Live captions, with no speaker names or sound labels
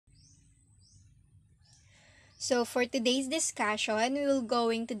So for today's discussion, we will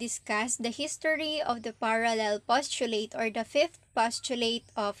going to discuss the history of the parallel postulate or the fifth postulate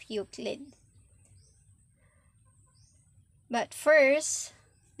of Euclid. But first,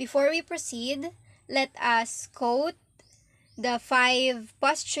 before we proceed, let us quote the 5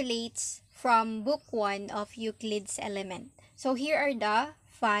 postulates from Book 1 of Euclid's Element. So here are the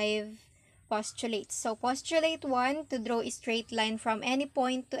 5 postulates. So postulate 1, to draw a straight line from any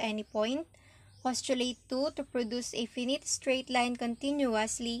point to any point. Postulate 2, to produce a finite straight line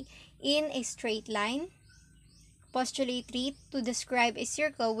continuously in a straight line. Postulate 3, to describe a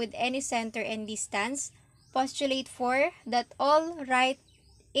circle with any center and distance. Postulate 4, that all right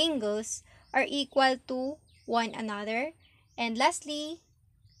angles are equal to one another. And lastly,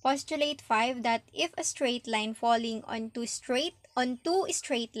 postulate 5, that if a straight line falling on two straight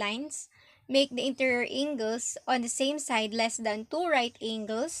lines make the interior angles on the same side less than two right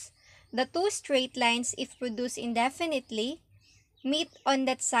angles, the two straight lines, if produced indefinitely, meet on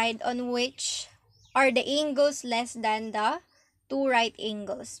that side on which are the angles less than the two right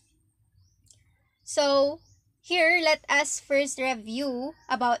angles. So, here let us first review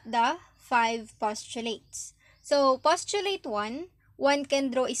about the 5 postulates. So, postulate 1, one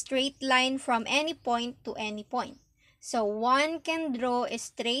can draw a straight line from any point to any point. So, one can draw a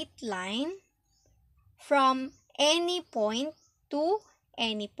straight line from any point to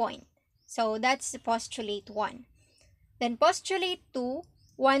any point. So, that's postulate 1. Then postulate 2,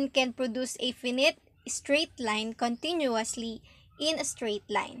 one can produce a finite straight line continuously in a straight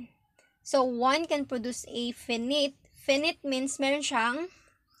line. So, one can produce a finite. Finite means meron siyang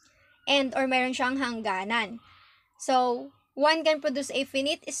end or meron siyang hangganan. So, one can produce a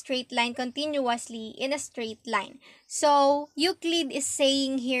finite straight line continuously in a straight line. So, Euclid is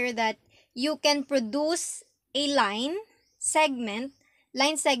saying here that you can produce a line segment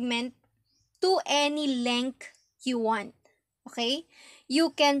to any length you want. Okay? You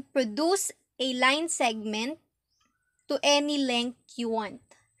can produce a line segment to any length you want.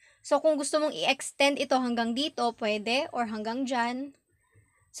 So, kung gusto mong i-extend ito hanggang dito, pwede, or hanggang dyan.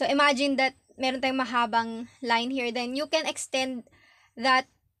 So, imagine that meron tayong mahabang line here, then you can extend that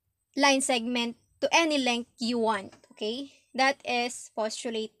line segment to any length you want. Okay? That is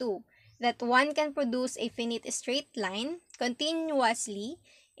postulate 2. That one can produce a finite straight line continuously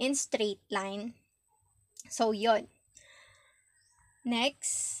in straight line. So, yon.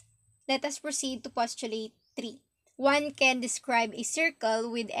 Next, let us proceed to postulate 3. One can describe a circle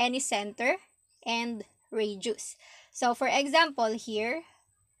with any center and radius. So, for example here,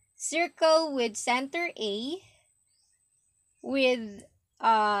 circle with center A with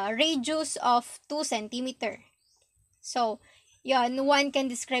radius of 2 cm. So, yon, one can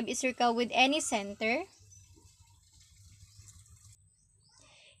describe a circle with any center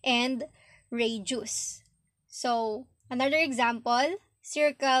and radius. So, another example,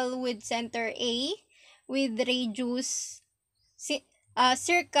 circle with center A with radius,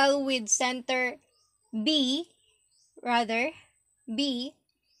 circle with center B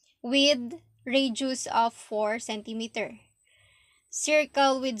with radius of 4 cm.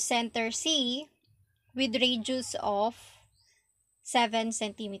 Circle with center C with radius of 7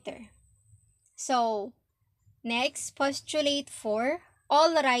 cm. So, next, postulate 4,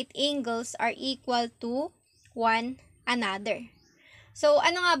 all right angles are equal to one another. So,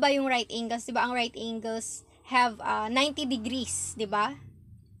 ano nga ba yung right angles? Diba, ang right angles have 90 degrees, diba?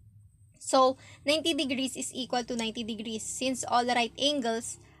 So, 90 degrees is equal to 90 degrees since all right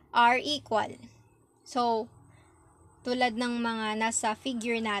angles are equal. So, tulad ng mga nasa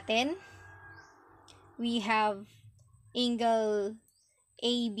figure natin, we have angle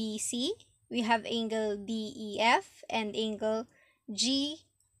ABC, we have angle DEF, and angle GHI.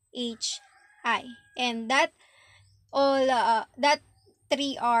 And that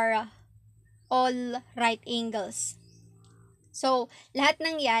three are all right angles. So, lahat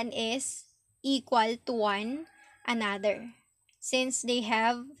ng yan is equal to one another since they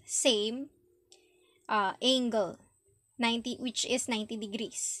have same angle, 90, which is 90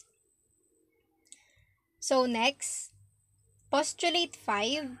 degrees. So, next, postulate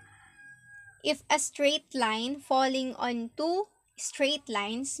 5, if a straight line falling on two straight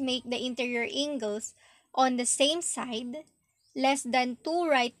lines make the interior angles on the same side less than two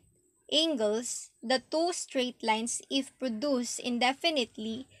right angles, the two straight lines, if produced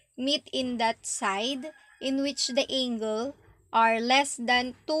indefinitely, meet in that side in which the angle are less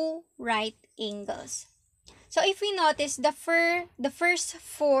than two right angles. So if we notice, the first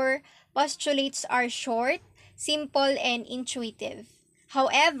 4 postulates are short, simple, and intuitive.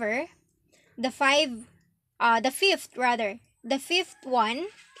 However, the fifth the fifth one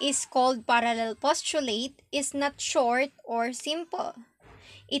is called parallel postulate, is not short or simple.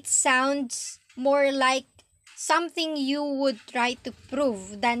 It sounds more like something you would try to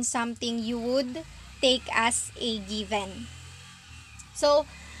prove than something you would take as a given. So,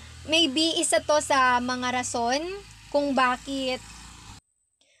 maybe isa to sa mga rason kung bakit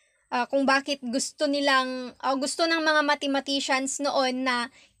gusto ng mga mathematicians noon na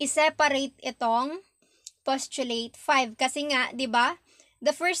i-separate itong postulate 5 kasi nga, 'di ba?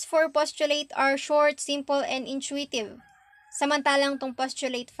 The first four postulate are short, simple and intuitive. Samantalang tong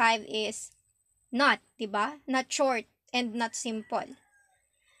postulate 5 is not, 'di ba? Not short and not simple.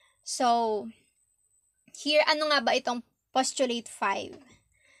 So, here ano nga ba itong postulate 5?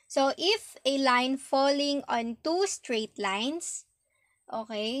 So, if a line falling on two straight lines,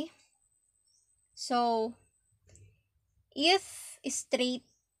 okay? So, if a straight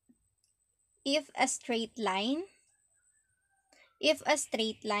line, if a straight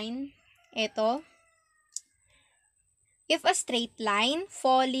line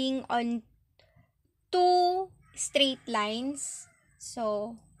falling on two straight lines,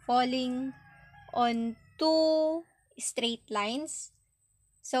 so falling on two straight lines,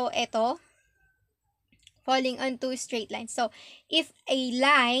 so falling on two straight lines. So, if a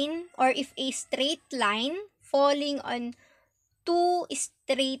line or if a straight line falling on two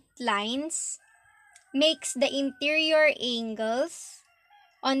straight lines makes the interior angles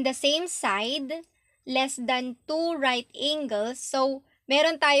on the same side less than two right angles. So,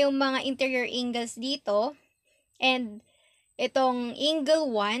 meron tayong mga interior angles dito and itong angle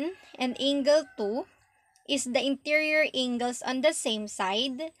 1 and angle 2 is the interior angles on the same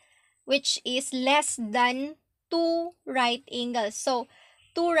side, which is less than two right angles. So,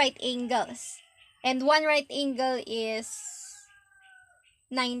 two right angles. And one right angle is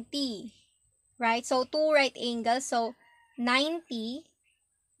 90. Right? So, two right angles. So, 90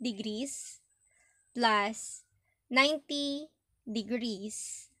 degrees plus 90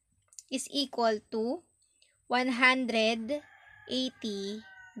 degrees is equal to 180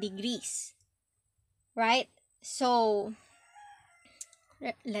 degrees. Right? So,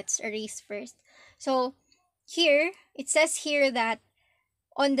 let's erase first. So, here, it says here that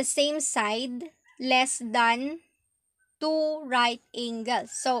on the same side, less than two right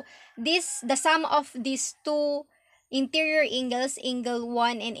angles. So, the sum of these two interior angles, angle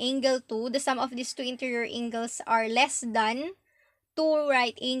 1 and angle 2, the sum of these two interior angles are less than two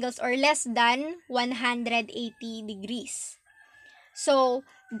right angles or less than 180 degrees. So,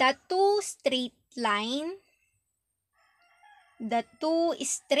 the two straight lines, the two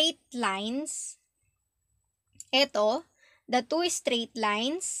straight lines,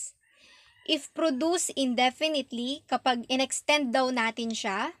 if produced indefinitely, kapag in-extend daw natin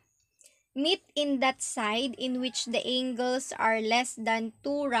siya, meet in that side in which the angles are less than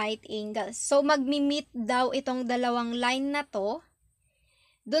two right angles. So, magmi-meet daw itong dalawang line na to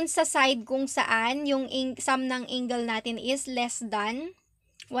dun sa side kung saan yung sum ng angle natin is less than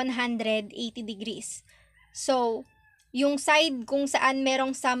 180 degrees. So, yung side kung saan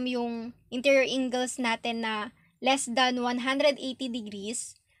merong sum yung interior angles natin na less than 180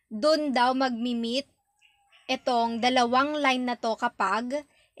 degrees, dun daw magmi-meet itong dalawang line na to kapag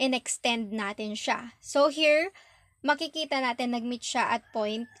in-extend natin siya. So, here, makikita natin nag-meet siya at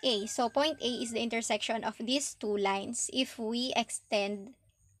point A. So, point A is the intersection of these two lines if we extend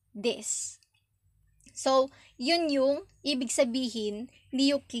this. So, yun yung ibig sabihin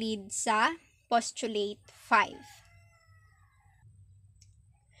ni Euclid sa postulate 5.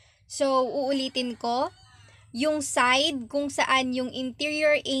 So, uulitin ko, yung side kung saan yung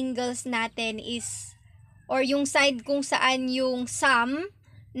interior angles natin is, or yung side kung saan yung sum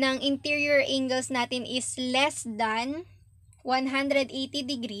ng interior angles natin is less than 180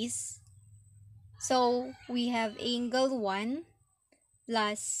 degrees. So, we have angle 1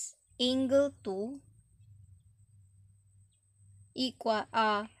 plus angle 2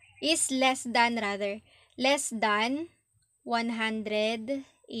 is less than 180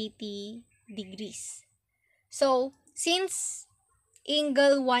 degrees. So, since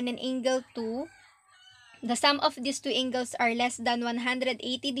angle 1 and angle 2, the sum of these two angles are less than 180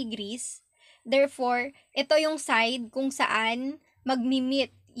 degrees, therefore, ito yung side kung saan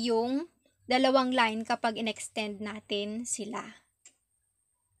magmi-meet yung dalawang line kapag in-extend natin sila.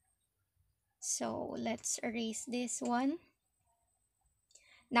 So, let's erase this one.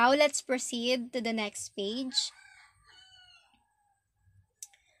 Now, let's proceed to the next page.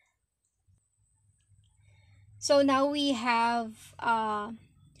 So, now we have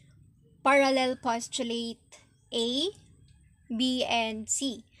parallel postulate A, B, and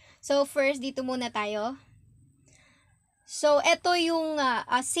C. So, first, dito muna tayo. So, ito yung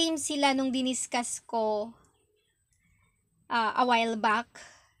same sila nung diniscuss ko a while back.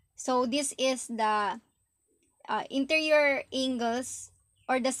 So, this is the interior angles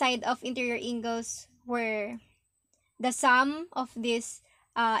or the side of interior angles where the sum of this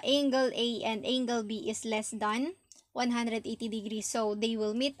angle A and angle B is less than 180 degrees. So, they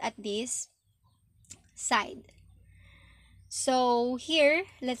will meet at this side. So,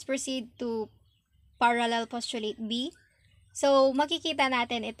 here, let's proceed to parallel postulate B. So, makikita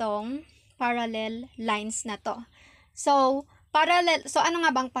natin itong parallel lines na to. So, ano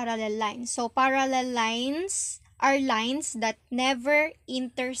nga bang parallel lines? So, parallel lines are lines that never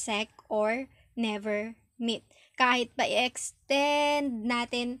intersect or never meet. Kahit pa i-extend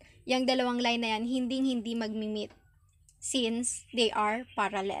natin yung dalawang line na yan, hindi magmi-meet since they are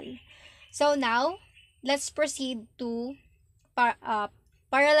parallel. So, now, let's proceed to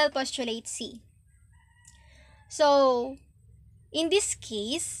parallel postulate C. So, in this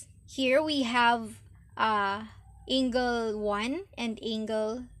case, here we have angle 1 and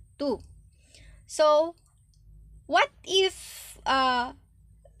angle 2. So, what if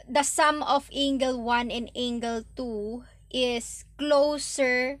the sum of angle 1 and angle 2 is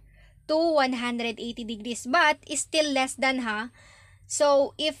closer to 180 degrees but is still less than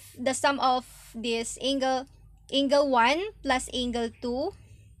So, if the sum of this angle 1 plus angle 2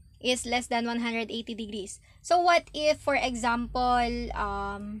 is less than 180 degrees. So, what if, for example,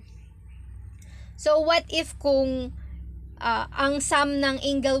 kung ang sum ng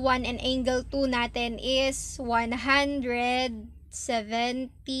angle 1 and angle 2 natin is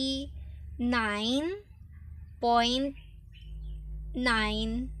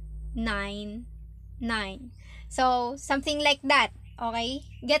 179.999. So, something like that. Okay?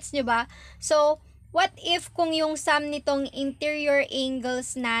 Gets nyo ba? So, what if kung yung sum nitong interior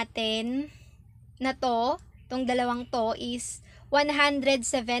angles natin na to, itong dalawang to, is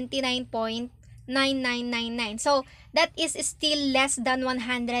 179.9999. So, that is still less than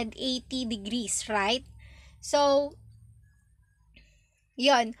 180 degrees, right? So,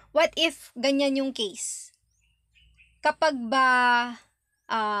 yon. What if ganyan yung case? Kapag ba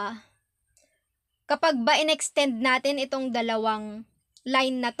in-extend natin itong dalawang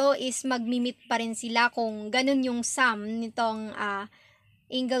line na to is magmi-meet pa rin sila kung ganun yung sum nitong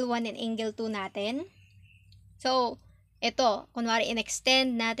angle 1 and angle 2 natin. So, ito, kunwari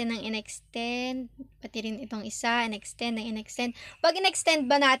in-extend natin ng in-extend, pati rin itong isa, in-extend ng in-extend. Pag in-extend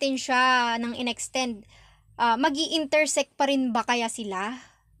ba natin siya ng in-extend, magi-intersect pa rin ba kaya sila?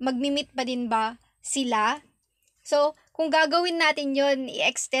 Magmi-meet pa din ba sila? So, kung gagawin natin yon,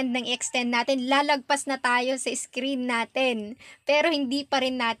 i-extend natin, lalagpas na tayo sa screen natin. Pero hindi pa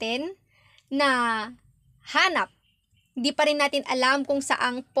rin natin na hanap. Hindi pa rin natin alam kung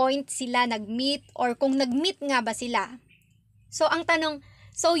saang point sila nag-meet or kung nag-meet nga ba sila. So, ang tanong,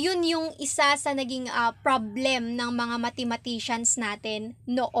 yun yung isa sa naging problem ng mga mathematicians natin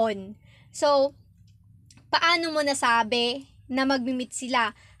noon. So, paano mo nasabi na mag-meet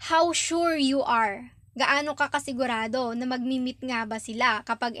sila? How sure you are? Gaano ka kasigurado na mag-meet nga ba sila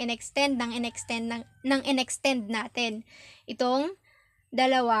kapag in-extend natin itong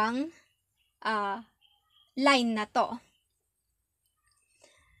dalawang line na to.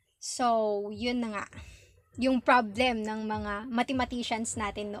 So, yun na nga yung problem ng mga mathematicians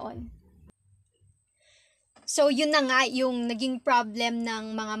natin noon. So, yun na nga yung naging problem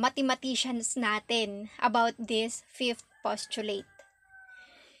ng mga mathematicians natin about this fifth postulate.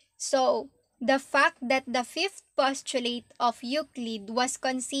 So, the fact that the fifth postulate of Euclid was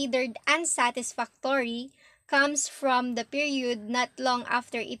considered unsatisfactory comes from the period not long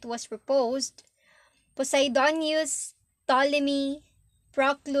after it was proposed. Posidonius, Ptolemy,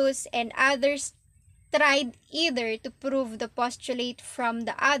 Proclus, and others tried either to prove the postulate from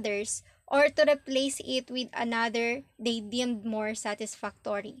the others or to replace it with another they deemed more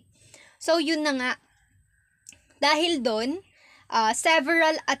satisfactory. So, yun na nga. Dahil doon,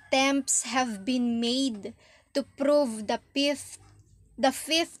 several attempts have been made to prove the fifth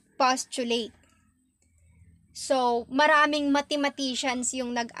postulate. So, maraming mathematicians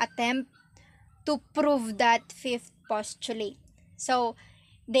yung nag-attempt to prove that fifth postulate. So,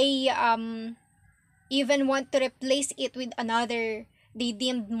 they even want to replace it with another they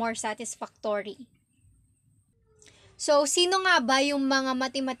deemed more satisfactory. So, sino nga ba yung mga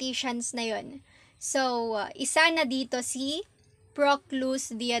mathematicians na yun? So, isa na dito si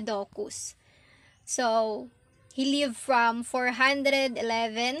Proclus Diadochus. So, he lived from 411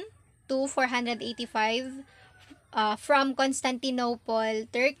 to 485 from Constantinople,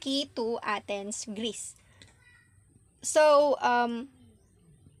 Turkey to Athens, Greece. So,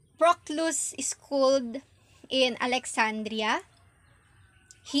 Proclus schooled in Alexandria.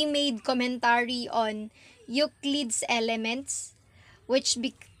 He made commentary on Euclid's Elements, which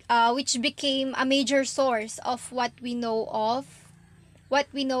became a major source of what we know of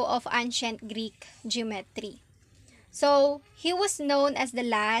ancient Greek geometry. So, he was known as the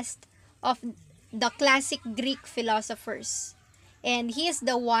last of the classic Greek philosophers, and he is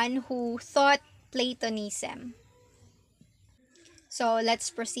the one who taught Platonism. So, let's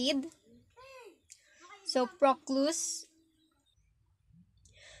proceed. So, Proclus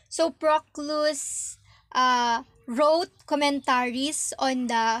wrote commentaries on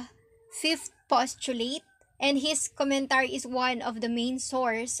the fifth postulate, and his commentary is one of the main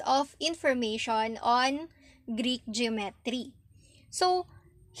source of information on Greek geometry. So,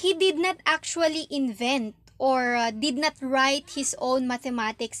 he did not actually invent or did not write his own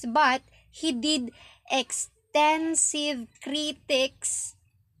mathematics, but he did extensive critiques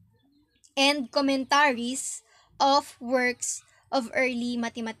and commentaries of works of early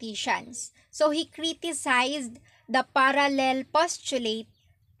mathematicians. So he criticized the parallel postulate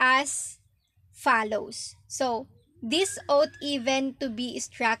as follows. So this ought even to be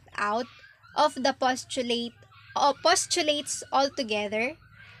struck out of the postulates altogether,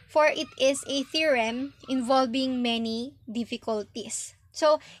 for it is a theorem involving many difficulties.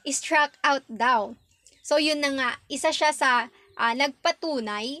 So struck out daw. So yun na nga, isa siya sa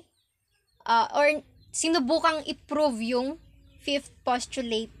nagpatunay or sinubukang i-prove yung fifth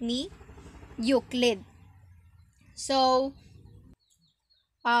postulate ni Euclid. So,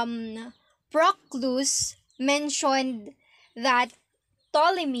 Proclus mentioned that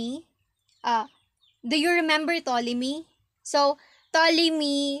Ptolemy, do you remember Ptolemy? So,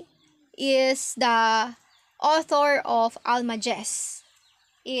 Ptolemy is the author of Almagest.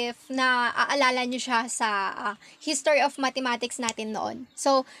 If naaalala nyo siya sa history of mathematics natin noon.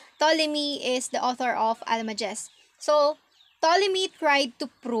 So, Ptolemy is the author of Almagest. So, Ptolemy tried to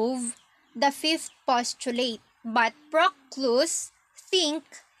prove the fifth postulate, but Proclus think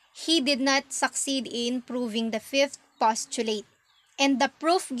he did not succeed in proving the fifth postulate. And the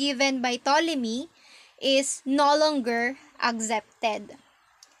proof given by Ptolemy is no longer accepted.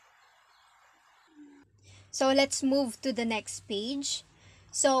 So, let's move to the next page.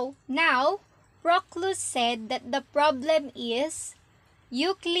 So, now, Proclus said that the problem is,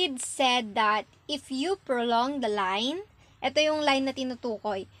 Euclid said that if you prolong the line, ito yung line na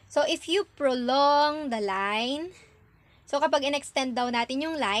tinutukoy. So, if you prolong the line, so kapag in-extend daw natin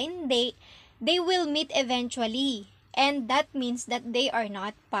yung line, they will meet eventually. And that means that they are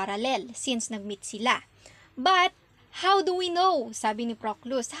not parallel since nag-meet sila. But, how do we know? Sabi ni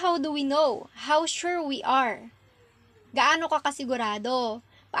Proclus, how do we know? How sure we are? Gaano ka kasigurado?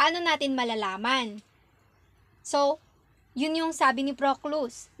 Paano natin malalaman? So, yun yung sabi ni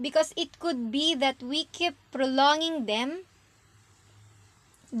Proclus. Because it could be that we keep prolonging them,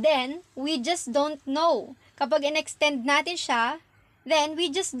 then we just don't know. Kapag in-extend natin siya, then we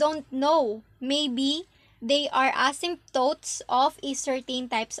just don't know. Maybe they are asymptotes of a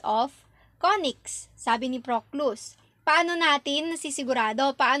certain types of conics, sabi ni Proclus. Paano natin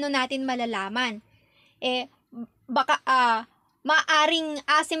nasisigurado? Paano natin malalaman? Baka maaring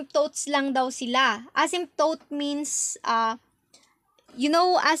asymptotes lang daw sila. Asymptote means you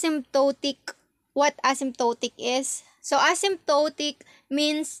know what asymptotic is? So asymptotic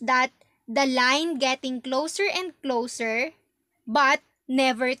means that the line getting closer and closer but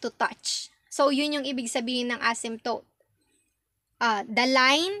never to touch. So yun yung ibig sabihin ng asymptote. The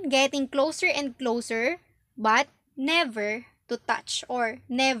line getting closer and closer but never to touch or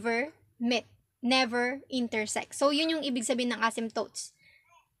never meet. Never intersect. So, yun yung ibig sabihin ng asymptotes.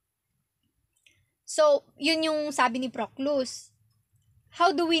 So, yun yung sabi ni Proclus. How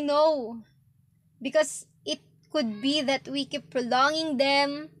do we know? Because it could be that we keep prolonging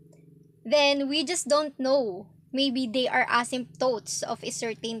them, then we just don't know. Maybe they are asymptotes of a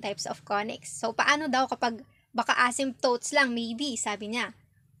certain types of conics. So, paano daw kapag baka asymptotes lang, maybe, sabi niya.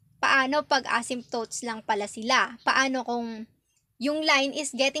 Paano pag asymptotes lang pala sila? Paano kung yung line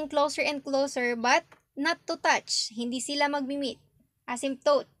is getting closer and closer but not to touch. Hindi sila magmi-meet.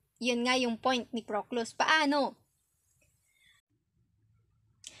 Asymptote. Yun nga yung point ni Proclus. Paano?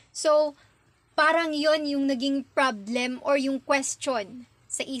 So, parang yun yung naging problem or yung question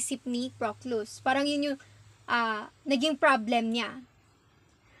sa isip ni Proclus. Parang yun yung naging problem niya.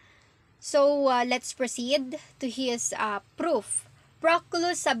 So, let's proceed to his proof.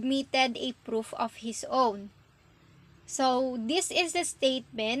 Proclus submitted a proof of his own. So, this is a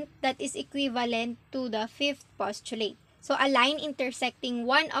statement that is equivalent to the fifth postulate. So, a line intersecting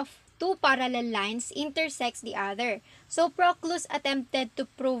one of two parallel lines intersects the other. So Proclus attempted to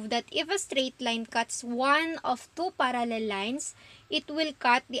prove that if a straight line cuts one of two parallel lines, it will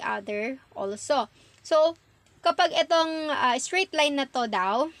cut the other also. So kapag itong straight line na to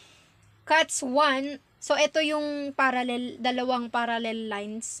daw cuts one, so ito yung dalawang parallel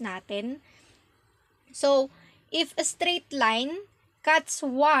lines natin. So if a straight line cuts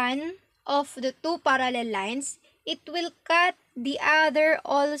one of the two parallel lines, it will cut the other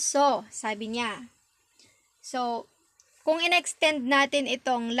also, sabi niya. So, kung in-extend natin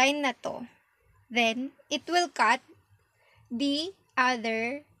itong line na to, then it will cut the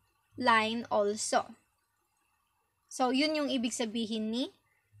other line also. So, yun yung ibig sabihin ni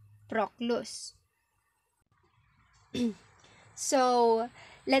Proclus. So,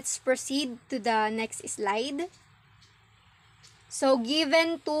 let's proceed to the next slide. So,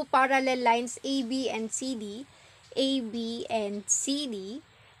 given two parallel lines AB and CD,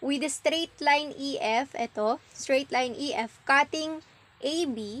 with a straight line EF, straight line EF cutting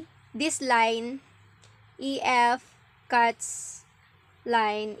AB, this line EF cuts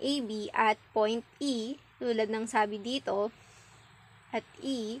line AB at point E, tulad ng sabi dito, at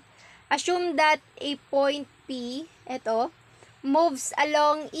E. Assume that a point P, moves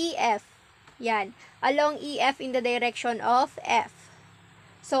along EF. Yan, along EF in the direction of F.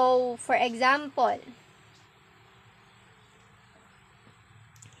 So, for example,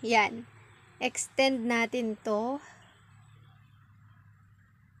 yan, extend natin to.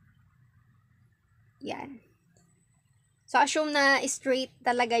 Yan. So, assume na straight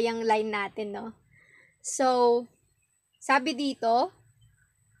talaga yung line natin, no? So, sabi dito,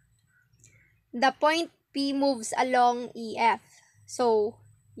 the point P moves along EF. So,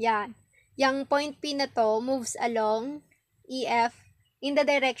 yan. Yung point P na to moves along EF in the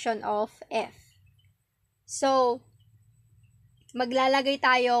direction of F. So, maglalagay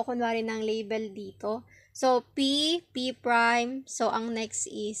tayo, kunwari, ng label dito. So, P prime. So, ang next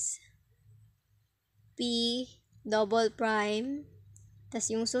is P double prime. Tas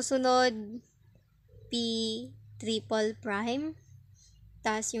yung susunod, P triple prime.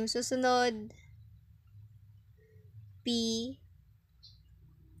 Tas yung susunod, P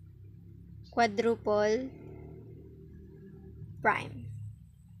quadruple prime.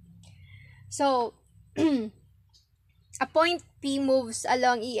 So, a point P moves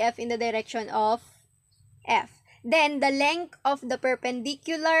along EF in the direction of F. Then, the length of the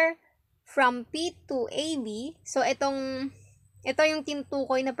perpendicular from P to AB, so ito yung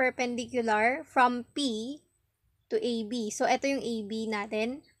tinutukoy na perpendicular from P to AB. So, ito yung AB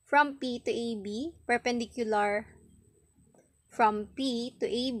natin. From P to AB, perpendicular from P to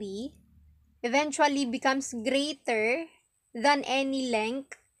AB, eventually becomes greater than any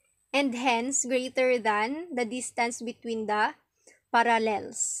length and hence greater than the distance between the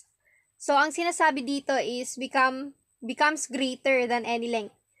parallels. So, ang sinasabi dito is becomes greater than any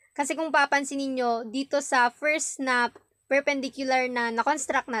length. Kasi kung papansin niyo dito sa first na perpendicular na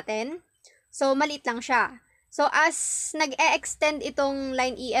na-construct natin, so, maliit lang siya. So, as nag-e-extend itong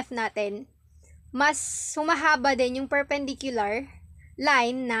line EF natin, mas humahaba din yung perpendicular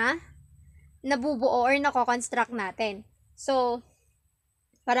line na nabubuo or nako-construct natin. So,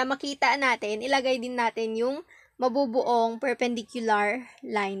 para makita natin, ilagay din natin yung mabubuong perpendicular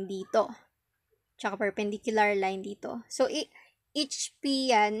line dito. Tsaka perpendicular line dito. So, each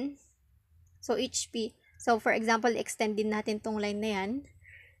P yan. So, each P. So, for example, extend din natin tong line na yan.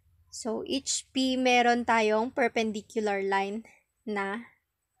 So, each P meron tayong perpendicular line na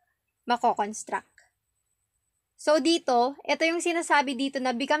mako-construct. So, dito, ito yung sinasabi dito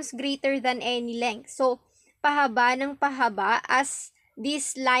na becomes greater than any length. So, pahaba ng pahaba as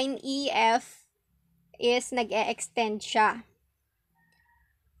this line EF is nag-e-extend siya.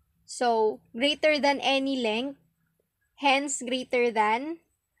 So, greater than any length, hence greater than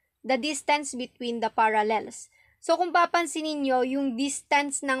the distance between the parallels. So, kung papansinin nyo, yung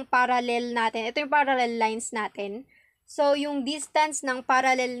distance ng parallel natin, ito yung parallel lines natin. So, yung distance ng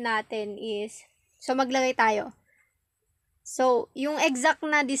parallel natin is, so maglagay tayo. So, yung exact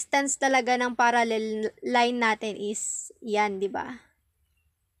na distance talaga ng parallel line natin is yan, di ba?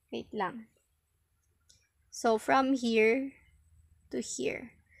 Wait lang. So, from here to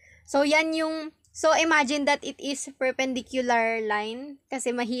here. So, yan yung, so imagine that it is perpendicular line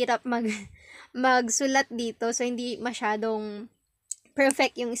kasi mahirap magsulat dito. So, hindi masyadong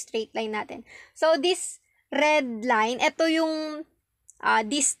perfect yung straight line natin. So, this red line, ito yung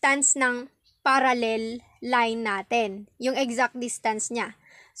distance ng parallel line natin. Yung exact distance niya.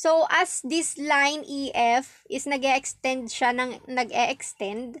 So, as this line EF is nag-e-extend siya ng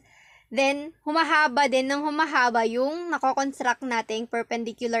nag-e-extend, Then, humahaba din ng humahaba yung nako-construct nating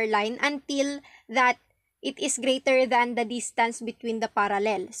perpendicular line until that it is greater than the distance between the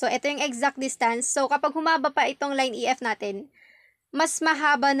parallel. So, ito yung exact distance. So, kapag humaba pa itong line EF natin, mas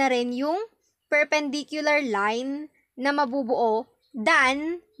mahaba na rin yung perpendicular line na mabubuo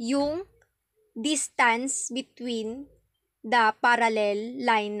than yung distance between the parallel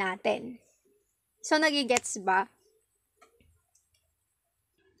line natin. So, nagigets ba?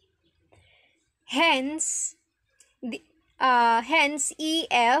 Hence,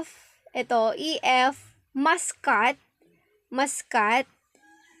 EF, EF must cut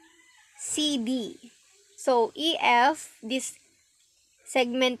CD. So, EF, this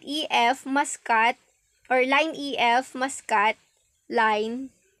segment EF must cut, or line EF must cut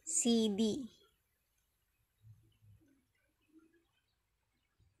line CD.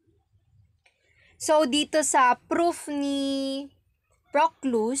 So, dito sa proof ni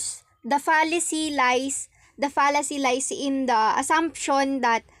Proclus, the fallacy lies in the assumption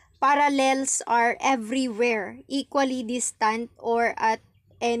that parallels are everywhere, equally distant, or at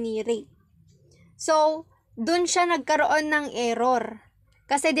any rate. So, dun siya nagkaroon ng error.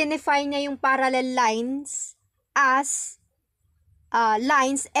 Kasi dinefine niya yung parallel lines as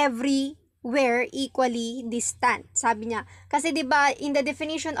lines everywhere equally distant. Sabi niya, kasi 'di ba in the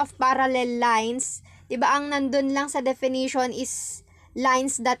definition of parallel lines, 'di ba ang nandun lang sa definition is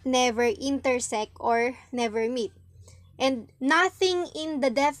lines that never intersect or never meet. And nothing in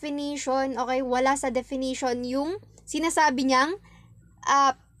the definition, okay, wala sa definition yung sinasabi niyang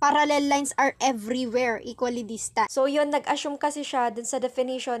parallel lines are everywhere equally distant. So yun, nag-assume kasi siya dun sa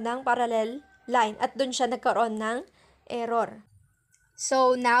definition ng parallel line at dun siya nagkaroon ng error.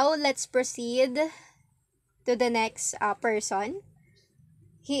 So now, let's proceed to the next person.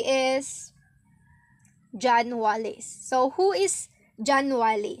 He is John Wallis. So, who is John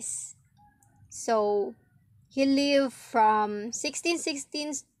Wallis? So, he lived from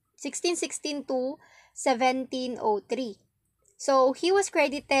 1616 to 1703. So, he was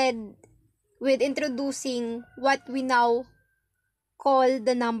credited with introducing what we now call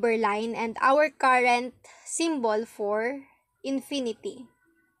the number line and our current symbol for infinity.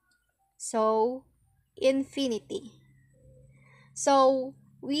 So, infinity. So,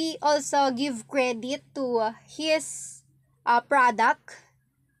 we also give credit to his product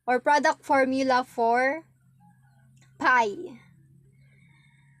or product formula for pi.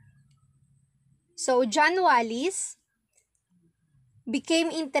 So, John Wallis became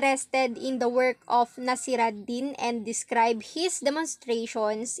interested in the work of Nasiruddin and described his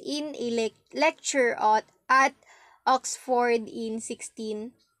demonstrations in a lecture at Oxford in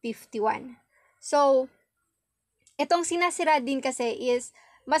 1651. So, itong si Nasiruddin kasi is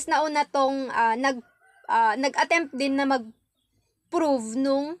mas nauna tong nag-attempt din na mag-prove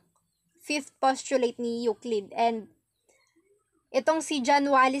nung fifth postulate ni Euclid. And itong si John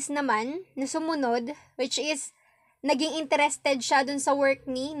Wallis naman na sumunod, which is naging interested siya dun sa work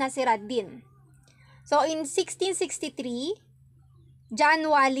ni Nasiruddin. So, in 1663, John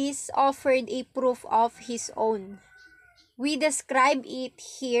Wallis offered a proof of his own. We describe it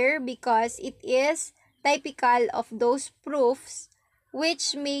here because it is typical of those proofs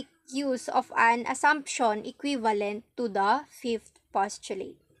which make use of an assumption equivalent to the fifth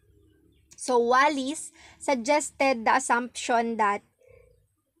postulate. So, Wallis suggested the assumption that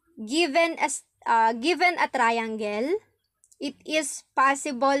given a triangle, it is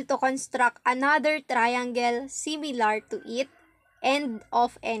possible to construct another triangle similar to it and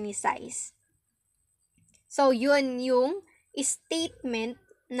of any size. So, yun yung statement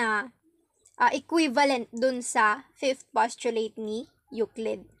na equivalent dun sa fifth postulate ni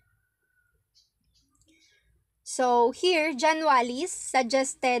Euclid. So, here, John Wallis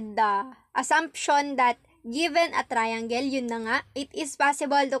suggested the assumption that given a triangle, yun na nga, it is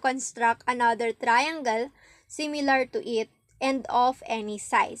possible to construct another triangle similar to it and of any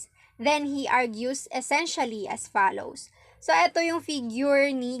size. Then, he argues essentially as follows. So, ito yung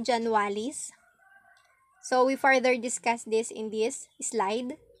figure ni John Wallis. So, we further discuss this in this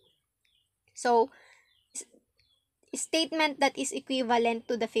slide. So, statement that is equivalent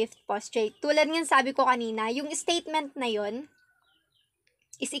to the fifth postulate. Tulad ng sabi ko kanina, yung statement na yon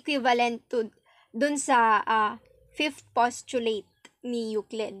is equivalent to dun sa fifth postulate ni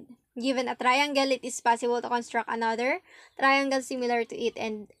Euclid. Given a triangle, it is possible to construct another triangle similar to it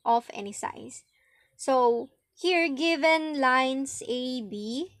and of any size. So, here, given lines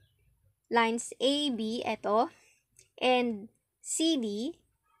AB, ito, and CD,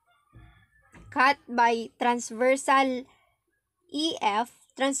 cut by transversal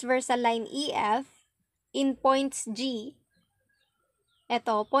line EF in points G,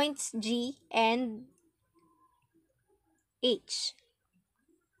 ito, points G and H.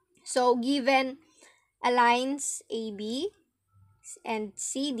 So, given lines AB and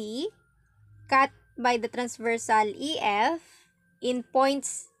CD cut by the transversal EF in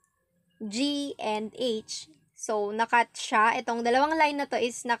points G and H. So, nakat siya. Itong dalawang line na to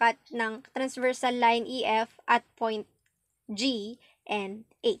is nakat ng transversal line EF at point G and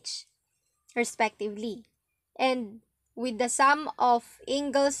H, respectively. And with the sum of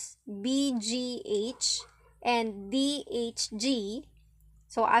angles BGH and DHG,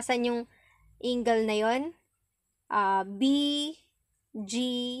 so asan yung angle na yon? BGH.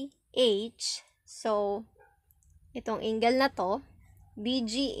 So, itong angle na to,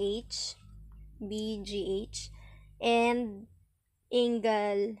 BGH, and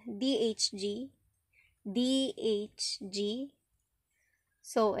angle DHG,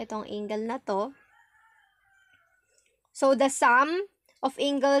 So, itong angle na to. So, the sum of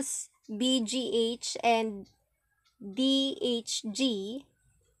angles BGH and DHG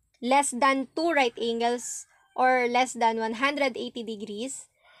less than 2 right angles or less than 180 degrees,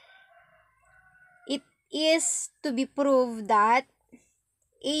 it is to be proved that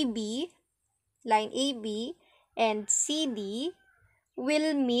AB, line AB, and CD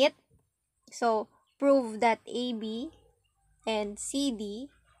will meet. So, prove that AB and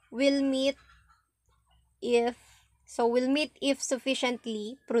CD will meet if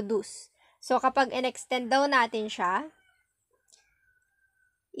sufficiently produced. So, kapag in-extend daw natin siya,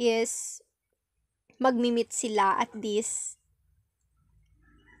 is magmi-meet sila at this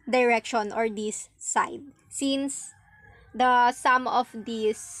direction or this side. Since the sum of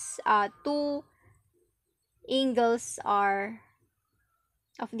these two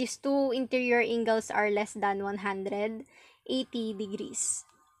interior angles are less than 180 degrees.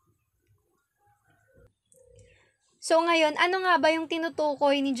 So ngayon, ano nga ba yung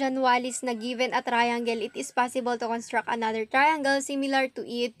tinutukoy ni John Wallis na given a triangle, it is possible to construct another triangle similar to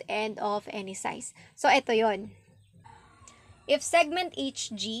it and of any size. So ito yon. If segment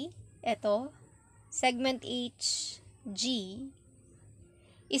HG, segment HG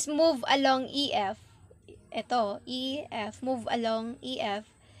is move along EF, move along EF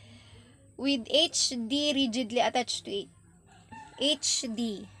with HD rigidly attached to it.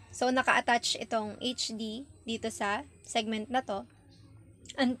 HD. So, naka-attach itong HD dito sa segment na to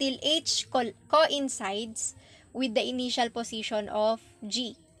until H coincides with the initial position of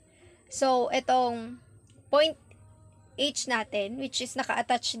G. So, itong point H natin, which is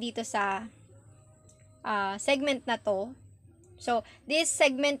naka-attach dito sa segment na to. So, this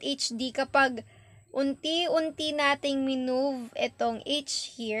segment HD, kapag unti-unti nating minove itong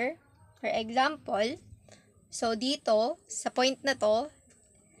H here, for example, so dito, sa point na to,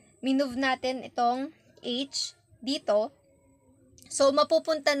 minove natin itong H dito. So,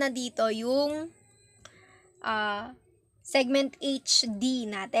 mapupunta na dito yung segment HD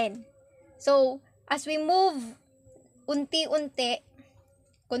natin. So, as we move unti-unti,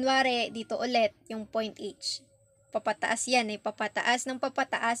 kunwari dito ulit yung point H. Papataas yan papataas ng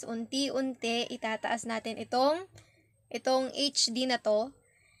papataas, unti-unti, itataas natin itong HD na to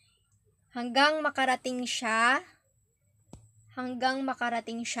hanggang makarating siya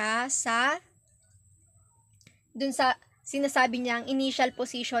sa dun sa sinasabi niyang initial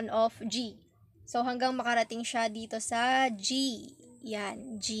position of G. So, hanggang makarating siya dito sa G.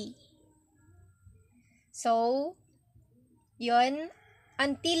 Yan, G. So, yon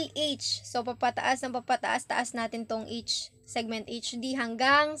until H. So, papataas ng papataas, taas natin tong H, segment HD,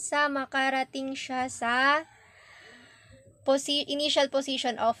 hanggang sa makarating siya sa initial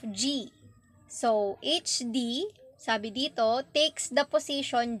position of G. So, HD, sabi dito, takes the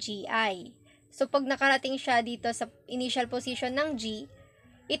position GI. So, pag nakarating siya dito sa initial position ng G,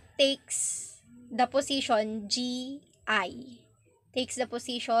 it takes the position GI. Takes the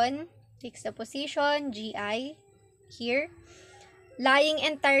position GI here, lying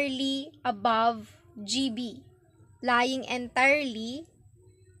entirely above GB. Lying entirely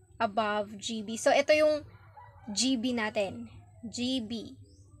above GB. So, ito yung GB natin. GB.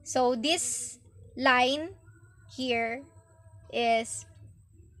 So, this line here is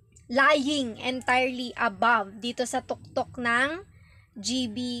lying entirely above dito sa tuktok ng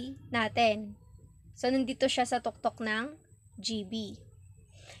GB natin. So, nandito siya sa tuktok ng GB.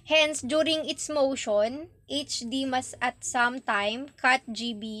 Hence, during its motion, HD must at some time cut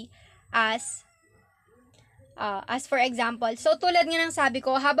GB as for example. So, tulad nga ng sabi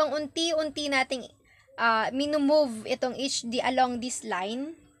ko, habang unti-unti nating minumove itong HD along this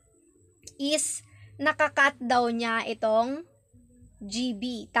line, is nakakat daw niya itong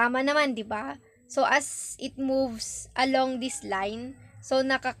GB. Tama naman, di ba? So, as it moves along this line, So,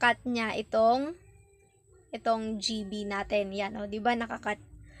 nakakat niya itong GB natin. Yan, o, diba nakakat?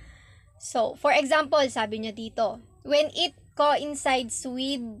 So, for example, sabi niya dito, when it coincides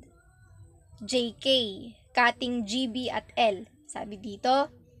with JK, cutting GB at L. Sabi dito,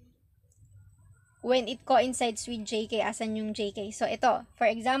 when it coincides with JK, asan yung JK? So, ito, for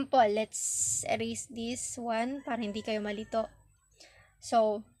example, let's erase this one para hindi kayo malito.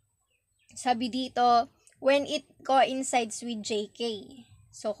 So, sabi dito, when it coincides with JK.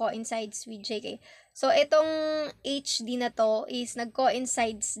 So, coincides with JK. So, itong HD na to is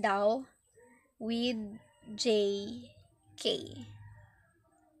nag-coincides daw with JK.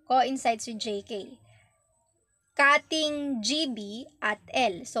 Coincides with JK. Cutting GB at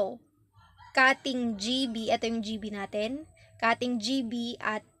L. So, cutting GB, ito yung GB natin. Cutting GB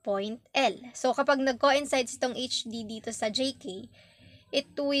at point L. So, kapag nag-coincides itong HD dito sa JK, it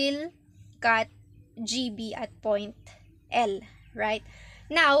will cut GB at point L, right?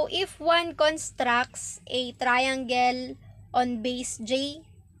 Now, if one constructs a triangle on base GH,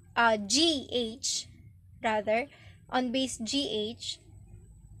 on base GH,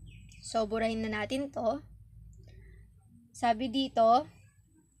 so, burahin na natin to. Sabi dito,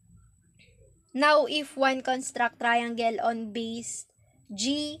 now, if one construct triangle on base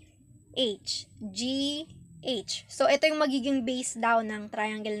GH. So, ito yung magiging base daw ng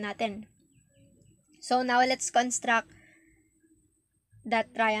triangle natin. So, now, let's construct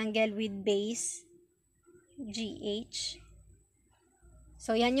that triangle with base GH.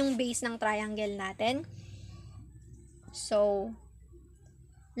 So, yan yung base ng triangle natin. So,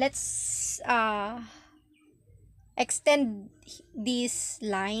 let's extend this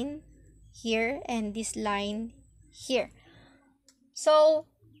line here and this line here. So,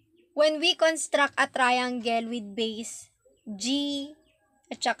 when we construct a triangle with base G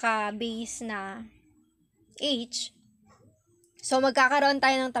at saka base na H, so magkakaroon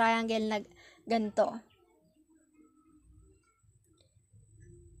tayo ng triangle na ganito.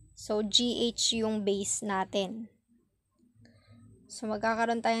 So, GH yung base natin. So,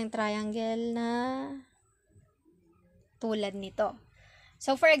 magkakaroon tayong triangle na tulad nito.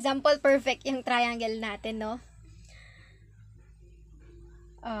 So, for example, perfect yung triangle natin, no?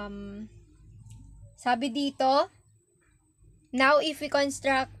 Sabi dito, now, if we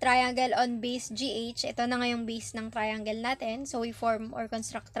construct triangle on base GH, ito na nga yung base ng triangle natin. So, we form or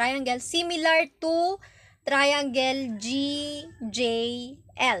construct triangle similar to triangle GJL.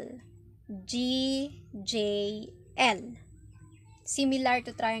 GJL. Similar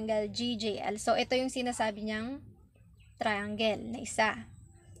to triangle GJL. So, ito yung sinasabi niyang triangle na isa.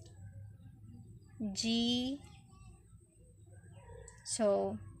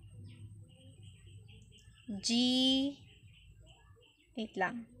 Wait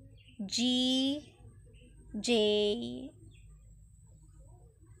lang. GJL.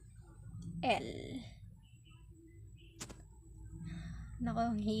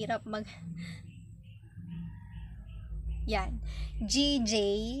 Nako, hirap yan.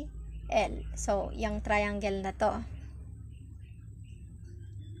 GJL. So, yung triangle na to.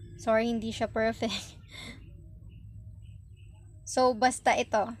 Sorry, hindi siya perfect. So, basta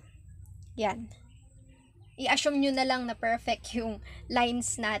ito. Yan. I-assume nyo na lang na perfect yung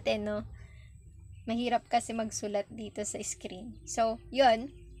lines natin, no? Mahirap kasi magsulat dito sa screen. So, yun.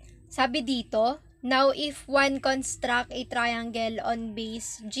 Sabi dito, now if one construct a triangle on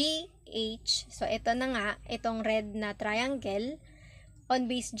base GH, so ito na nga, itong red na triangle on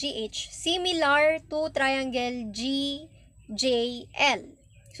base GH, similar to triangle GJL.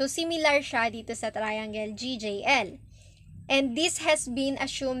 So, similar siya dito sa triangle GJL. And this has been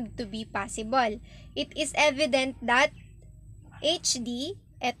assumed to be possible. It is evident that HD,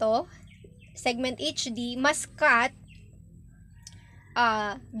 ito, segment HD, must cut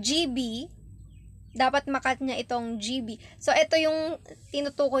GB. Dapat makat niya itong GB. So, ito yung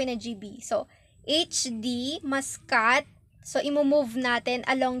tinutukoy na GB. So, HD must cut. So, imumove natin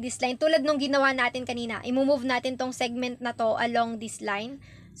along this line. Tulad nung ginawa natin kanina. Imumove natin tong segment na to along this line.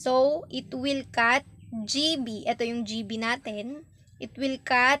 So, it will cut GB. Ito yung GB natin. It will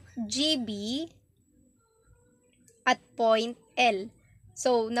cut GB at point L.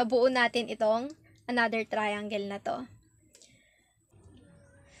 So, nabuo natin itong another triangle na to.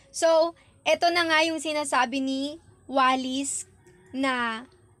 So, ito na nga yung sinasabi ni Wallis na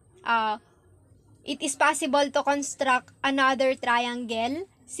it is possible to construct another triangle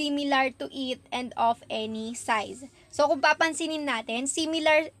similar to it and of any size. So, kung papansinin natin,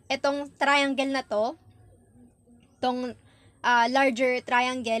 similar itong triangle na to, itong larger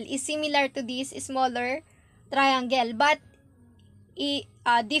triangle is similar to this smaller triangle, but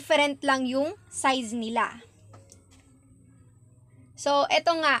different lang yung size nila. So,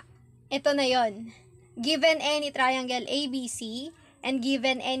 ito na yon. Given any triangle ABC and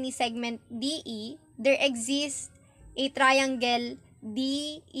given any segment DE, there exists a triangle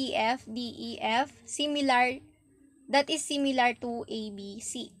DEF that is similar to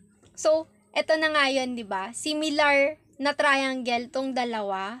ABC. So, ito na nga yun, di ba? Similar na triangle tong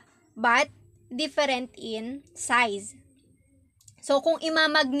dalawa, but different in size. So, kung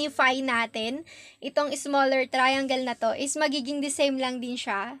imamagnify natin, itong smaller triangle na to is magiging the same lang din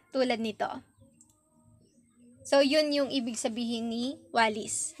siya tulad nito. So, yun yung ibig sabihin ni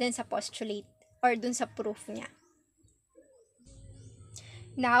Wallis dun sa postulate or dun sa proof niya.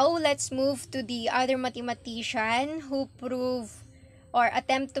 Now, let's move to the other mathematician who prove or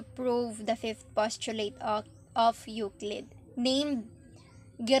attempt to prove the fifth postulate of Euclid, named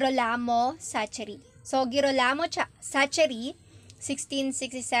Girolamo Saccheri. So, Girolamo Saccheri,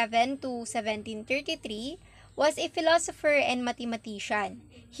 1667 to 1733, was a philosopher and mathematician.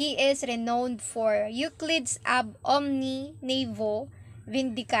 He is renowned for Euclid's Ab Omni Navo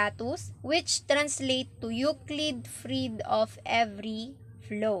Vindicatus, which translate to Euclid freed of every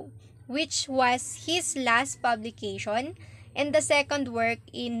flow, which was his last publication and the second work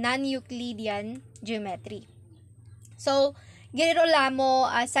in non-Euclidean geometry. So, Girolamo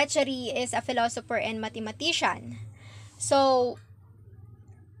Saccheri is a philosopher and mathematician. So,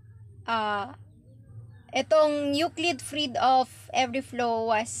 itong Euclid freed of every flow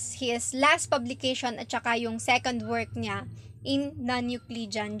was his last publication at saka yung second work niya in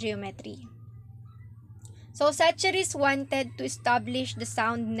non-Euclidean geometry. So, Saccheris wanted to establish the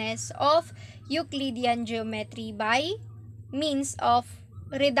soundness of Euclidean geometry by means of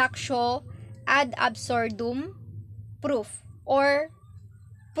reductio ad absurdum proof or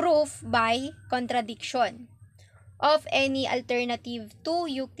proof by contradiction of any alternative to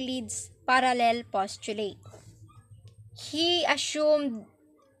Euclid's parallel postulate. He assumed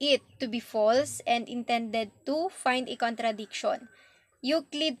it to be false and intended to find a contradiction.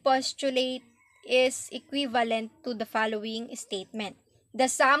 Euclid postulate is equivalent to the following statement. The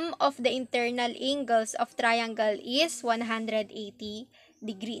sum of the internal angles of triangle is 180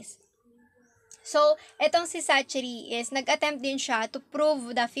 degrees. So, etong si Saccheri is nag-attempt din siya to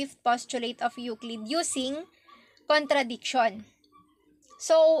prove the fifth postulate of Euclid using contradiction.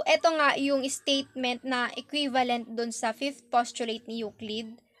 So, eto nga yung statement na equivalent dun sa fifth postulate ni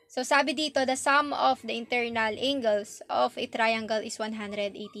Euclid. So, sabi dito, the sum of the internal angles of a triangle is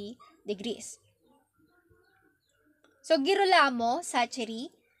 180 degrees. So, Girolamo Saccheri,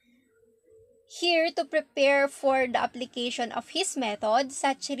 here to prepare for the application of his method,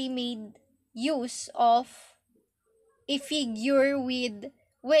 Saccheri made use of a figure with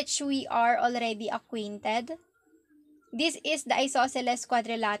which we are already acquainted. This is the isosceles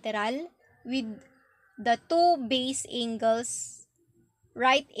quadrilateral with the two base angles,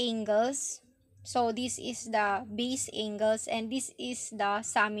 right angles. So, this is the base angles and this is the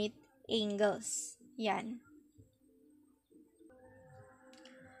summit angles. Yan.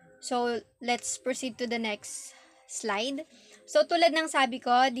 So, let's proceed to the next slide. So, tulad ng sabi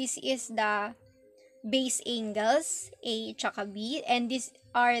ko, this is the base angles, A tsaka B, and these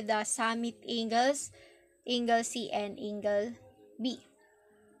are the summit angles, angle C and angle B.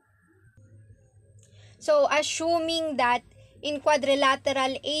 So, assuming that in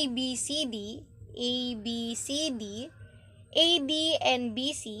quadrilateral ABCD, AD and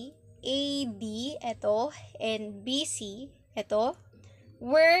BC, AD, ito, and BC, ito,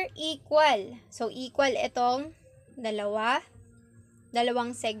 were equal. So, equal itong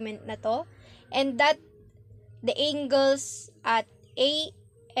dalawang segment na to, and that the angles at A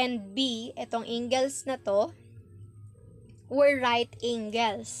and B, itong angles na to, were right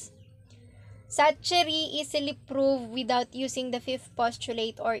angles. Saccheri easily proved without using the fifth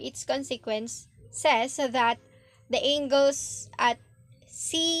postulate or its consequence says that the angles at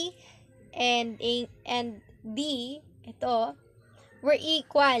C and D, ito, were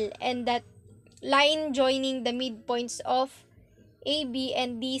equal, and that line joining the midpoints of AB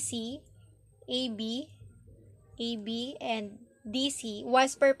and DC, AB and DC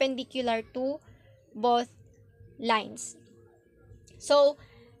was perpendicular to both lines. So,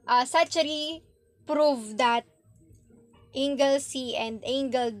 Saccheri proved that angle C and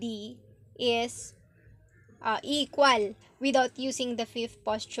angle D is equal without using the fifth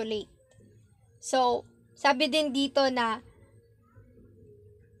postulate. So, sabi din dito na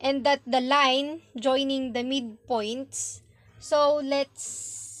and that the line joining the midpoints, so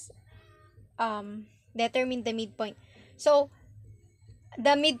let's determine the midpoint. So,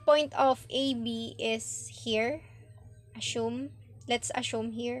 the midpoint of AB is here. Let's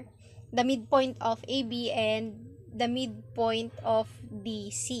assume here. The midpoint of AB and the midpoint of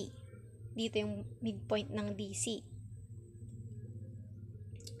DC. Dito yung midpoint ng DC.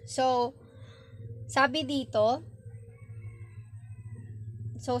 So, sabi dito,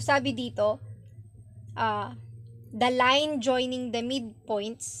 the line joining the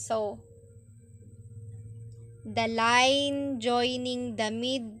midpoints, the line joining the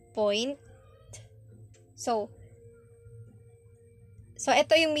midpoint, so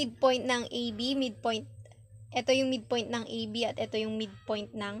ito yung midpoint ng AB, ito yung midpoint ng AB at ito yung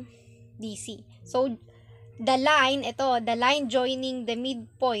midpoint ng DC. So, the line joining the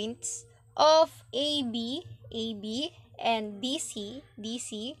midpoints of AB and DC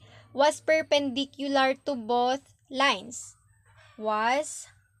was perpendicular to both lines. Was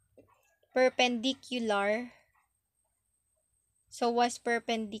perpendicular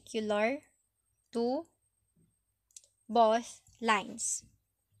to both lines.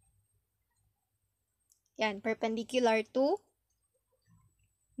 Yan, perpendicular to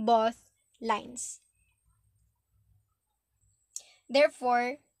both lines.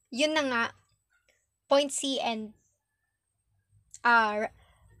 Therefore, yun na nga, point C and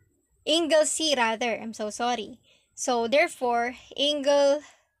angle C rather. I'm so sorry. So, therefore, angle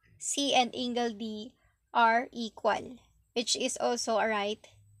C and angle D are equal, which is also a right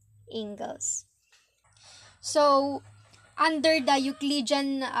angles. So, under the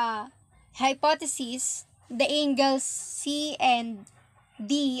Euclidean hypothesis, the angles C and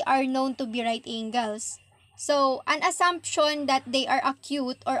D are known to be right angles. So, an assumption that they are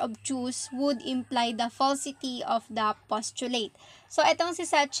acute or obtuse would imply the falsity of the postulate. So, itong si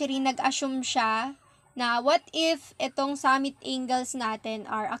Sacheri, nag-assume siya na what if itong summit angles natin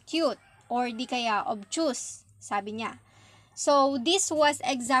are acute or di kaya obtuse, sabi niya. So, this was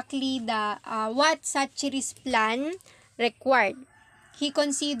exactly the what Sacheri's plan required. He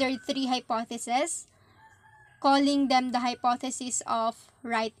considered three hypotheses, calling them the hypothesis of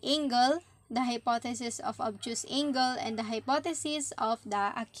right angle, the hypothesis of obtuse angle, and the hypothesis of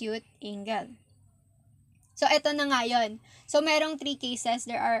the acute angle. So, ito na nga yun. So, merong three cases.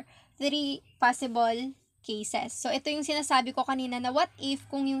 There are three possible cases. So, ito yung sinasabi ko kanina na what if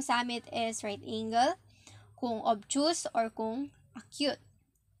kung yung summit is right angle, kung obtuse, or kung acute.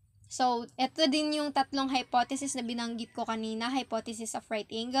 So, ito din yung tatlong hypothesis na binanggit ko kanina. Hypothesis of right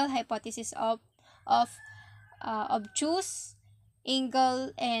angle, hypothesis of obtuse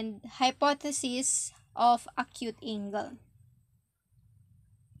angle, and hypothesis of acute angle.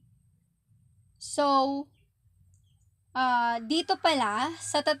 So, dito pala,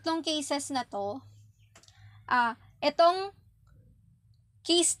 sa tatlong cases na to, itong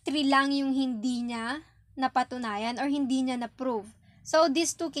case 3 lang yung hindi niya napatunayan or hindi niya na-prove. So,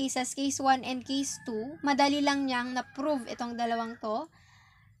 these two cases, case 1 and case 2, madali lang niyang na-prove itong dalawang to.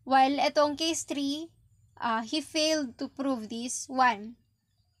 While itong case 3, he failed to prove this one.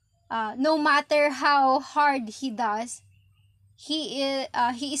 No matter how hard he does, he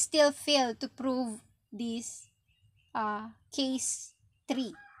still failed to prove this case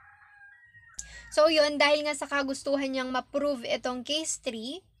 3. So yun, dahil nga sa kagustuhan niyang ma-prove itong case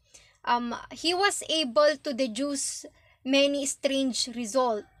 3, he was able to deduce many strange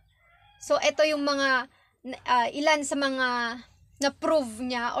results. So ito yung mga ilan sa mga na-prove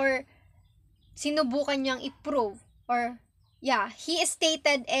niya or sinubukan niyang i-prove, or he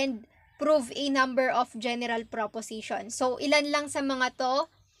stated and proved a number of general propositions. So, ilan lang sa mga to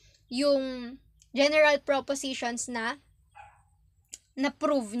yung general propositions na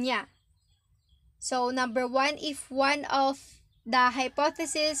na-prove niya. So, number 1, if one of the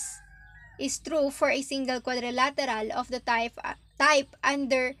hypothesis is true for a single quadrilateral of the type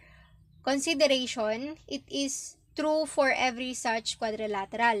under consideration, it is true for every such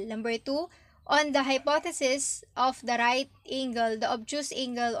quadrilateral. Number 2, on the hypothesis of the right angle, the obtuse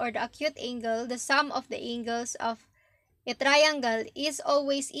angle, or the acute angle, the sum of the angles of a triangle is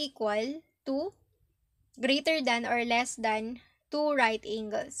always equal to, greater than, or less than 2 right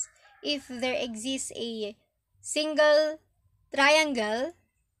angles. If there exists a single triangle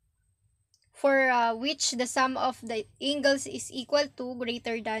for which the sum of the angles is equal to,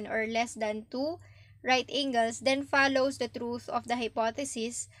 greater than, or less than 2 right angles, then follows the truth of the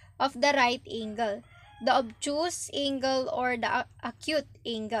hypothesis of the right angle, the obtuse angle, or the acute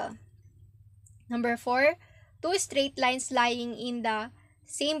angle. Number 4, two straight lines lying in the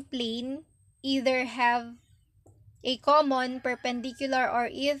same plane either have a common perpendicular, or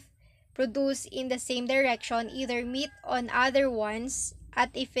if produced in the same direction, either meet on other ones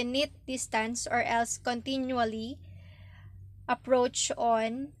at a finite distance or else continually approach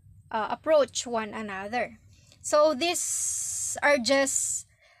one another. So these are just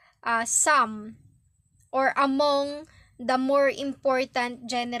some or among the more important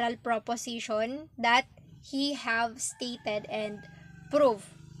general proposition that he have stated and proved.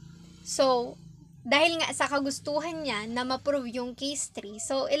 So, dahil nga sa kagustuhan niya na ma-prove yung case 3,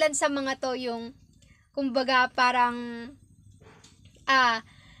 so ilan sa mga to yung kumbaga parang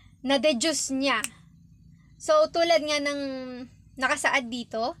na-deduce niya. So, tulad nga ng nakasaad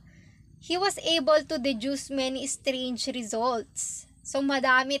dito, he was able to deduce many strange results. So,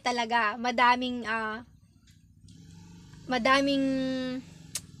 madami talaga. Madaming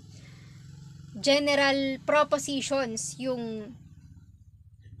general propositions yung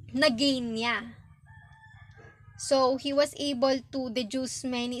na-gain niya. So, he was able to deduce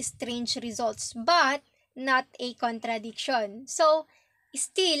many strange results, but not a contradiction. So,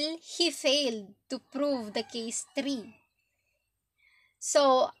 still, he failed to prove the case 3.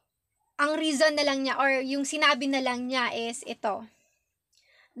 So, ang reason na lang niya or yung sinabi na lang niya is ito.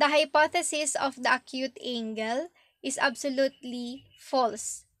 The hypothesis of the acute angle is absolutely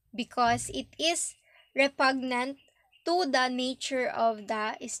false because it is repugnant to the nature of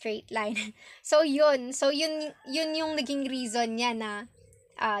the straight line. So yun yung naging reason niya na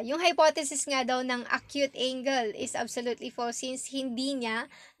yung hypothesis nga daw ng acute angle is absolutely false since hindi niya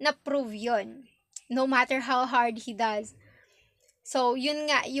na-prove yun. No matter how hard he does. So yun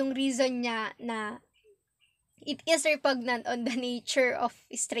nga yung reason niya na it is repugnant on the nature of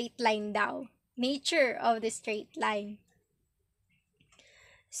straight line daw. Nature of the straight line.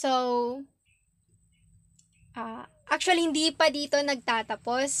 So, actually, hindi pa dito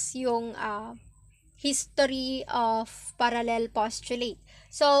nagtatapos yung history of parallel postulate.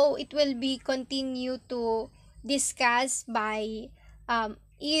 So, it will be continued to discuss by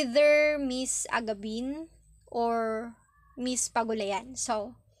either Miss Agabin or Miss Pagulayan.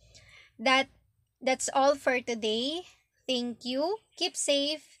 So, that's all for today. Thank you. Keep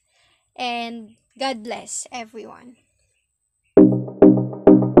safe and God bless everyone.